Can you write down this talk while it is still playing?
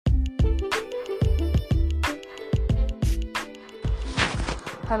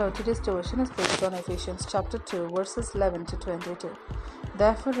Hello, today's devotion is based on Ephesians chapter 2, verses 11 to 22.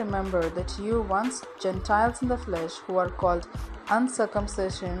 Therefore remember that you once Gentiles in the flesh, who are called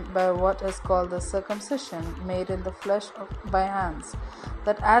uncircumcision by what is called the circumcision made in the flesh by hands,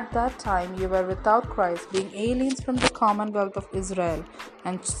 that at that time you were without Christ, being aliens from the commonwealth of Israel,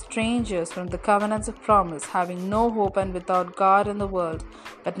 and strangers from the covenants of promise, having no hope and without God in the world.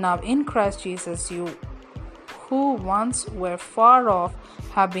 But now in Christ Jesus you who once were far off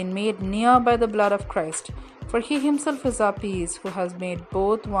have been made near by the blood of Christ. For he himself is our peace, who has made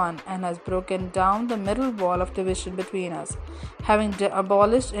both one, and has broken down the middle wall of division between us, having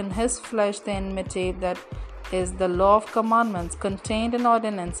abolished in his flesh the enmity, that is the law of commandments contained in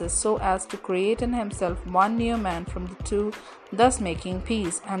ordinances, so as to create in himself one new man from the two, thus making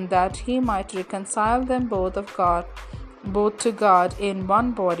peace, and that he might reconcile them both to God in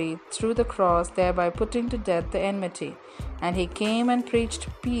one body through the cross, thereby putting to death the enmity. And he came and preached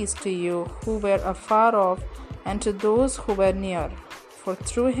peace to you who were afar off, and to those who were near. For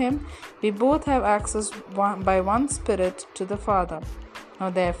through him we both have access by one Spirit to the Father. Now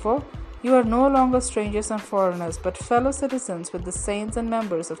therefore you are no longer strangers and foreigners, but fellow citizens with the saints and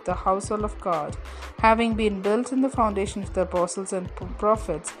members of the household of God, having been built in the foundation of the apostles and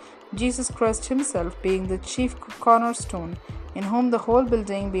prophets, Jesus Christ himself being the chief cornerstone, in whom the whole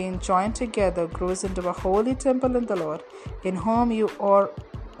building being joined together grows into a holy temple in the Lord, in whom you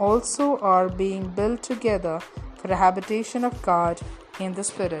also are being built together for a habitation of God in the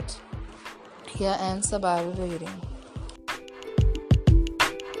Spirit. Here ends the Bible reading.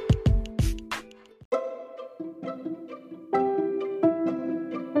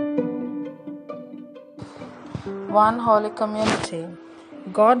 One holy community.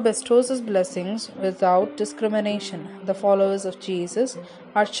 God bestows his blessings without discrimination. The followers of Jesus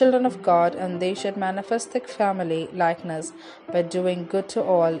are children of God, and they should manifest their family likeness by doing good to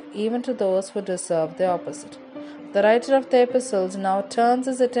all, even to those who deserve the opposite. The writer of the epistles now turns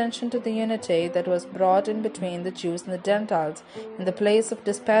his attention to the unity that was brought in between the Jews and the Gentiles in the place of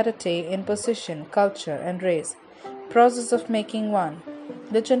disparity in position, culture, and race. Process of making one.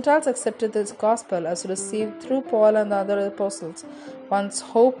 The Gentiles accepted this gospel as received through Paul and the other apostles, once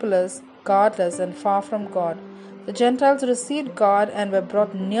hopeless, godless, and far from God. The Gentiles received God and were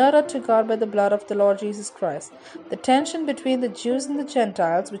brought nearer to God by the blood of the Lord Jesus Christ. The tension between the Jews and the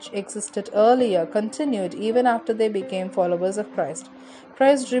Gentiles, which existed earlier, continued even after they became followers of Christ.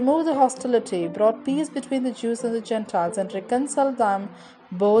 Christ removed the hostility, brought peace between the Jews and the Gentiles, and reconciled them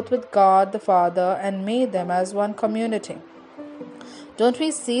both with God the Father, and made them as one community. Don't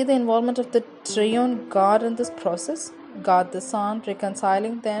we see the involvement of the triune God in this process? God the Son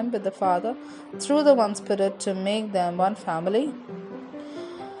reconciling them with the Father through the one Spirit to make them one family.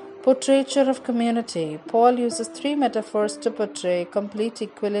 Portraiture of community. Paul uses three metaphors to portray complete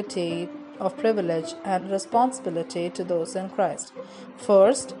equality of privilege and responsibility to those in Christ.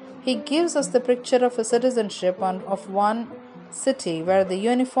 First, he gives us the picture of a citizenship of one city where the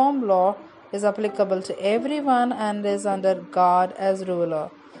uniform law is applicable to everyone and is under God as ruler.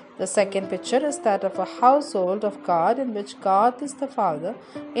 The second picture is that of a household of God in which God is the Father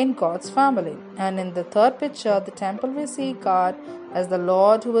in God's family. And in the third picture, the temple, we see God as the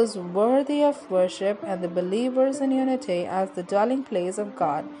Lord who is worthy of worship, and the believers in unity as the dwelling place of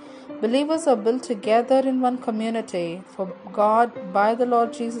God. Believers are built together in one community for God by the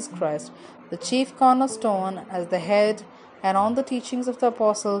Lord Jesus Christ, the chief cornerstone as the head, and on the teachings of the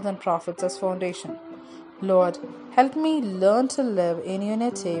apostles and prophets as foundation. Lord, help me learn to live in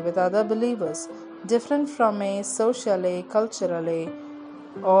unity with other believers, different from me socially, culturally,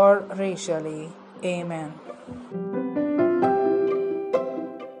 or racially. Amen.